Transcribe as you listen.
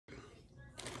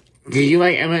Do you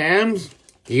like M&Ms?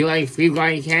 Do you like Freeze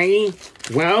Glide candy?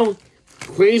 Well,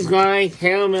 Freeze Glide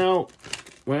caramel,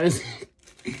 what is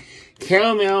it?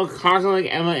 Caramel chocolate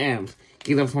M&Ms.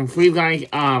 These are from Freeze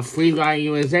Glide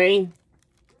USA.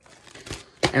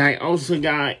 And I also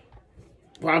got,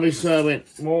 probably serve it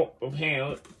more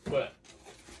prepared, but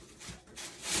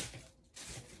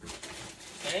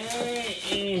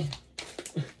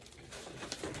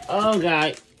oh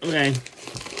god, okay.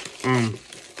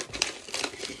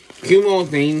 Two more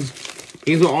things.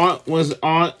 These was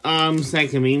all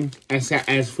sent to me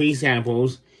as free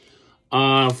samples.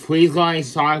 Freeze Glide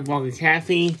Sonic Vodka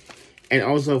Cafe, and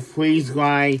also Freeze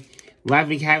Glide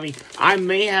Laffy Cafe. I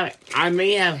may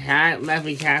have had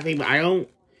Laffy Cafe, but I don't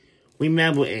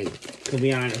remember it, to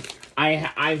be honest.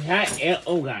 I've had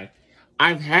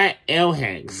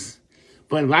Airheads,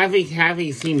 but Laffy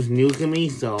Cafe seems new to me,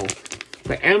 so.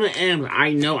 But M&M's,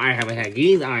 I know I haven't had.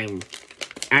 These I'm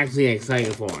actually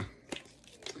excited for.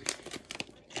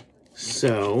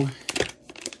 So,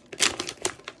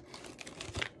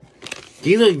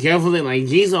 these are definitely, like,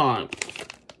 these are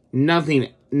nothing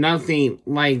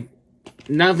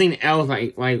else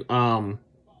like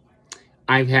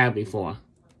I've had before.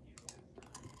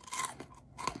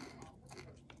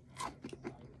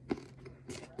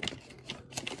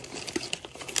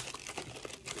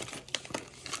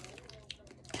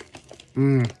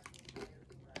 Mmm.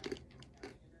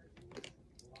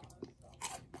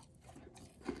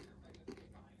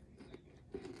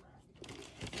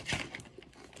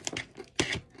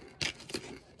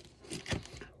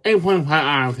 8.5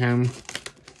 out of 10.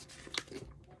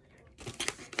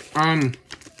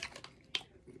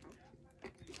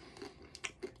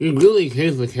 You really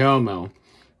taste the caramel.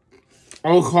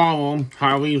 Or caramel,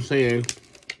 however you say it.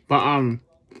 But,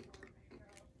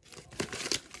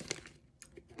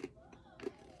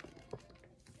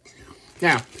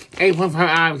 yeah, 8.5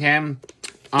 out of 10.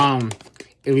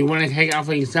 If you want to take it out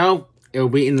for yourself, it will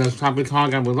be in the shopping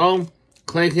card down below.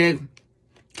 Click it.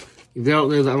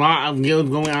 There's a lot of deals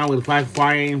going on with Black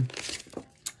Friday.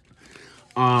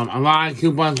 A lot of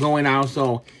coupons going out,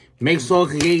 so make sure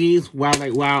to get these while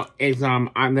it's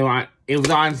it was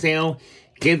on sale.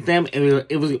 Get them.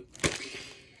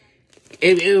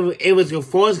 It was your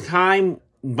first time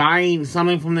buying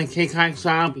something from the Kit Kat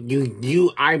shop.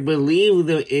 I believe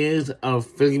there is a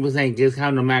 50%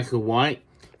 discount no matter what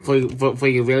for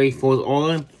your very first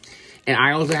order. And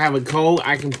I also have a code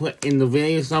I can put in the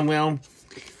video somewhere.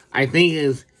 I think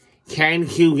it's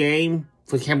CanQ Game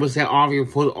for 10% off your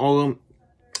first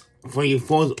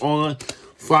order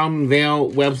from their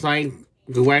website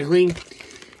directly.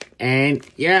 And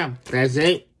yeah, that's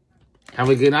it. Have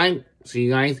a good night. See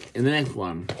you guys in the next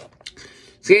one.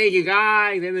 See you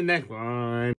guys in the next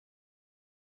one.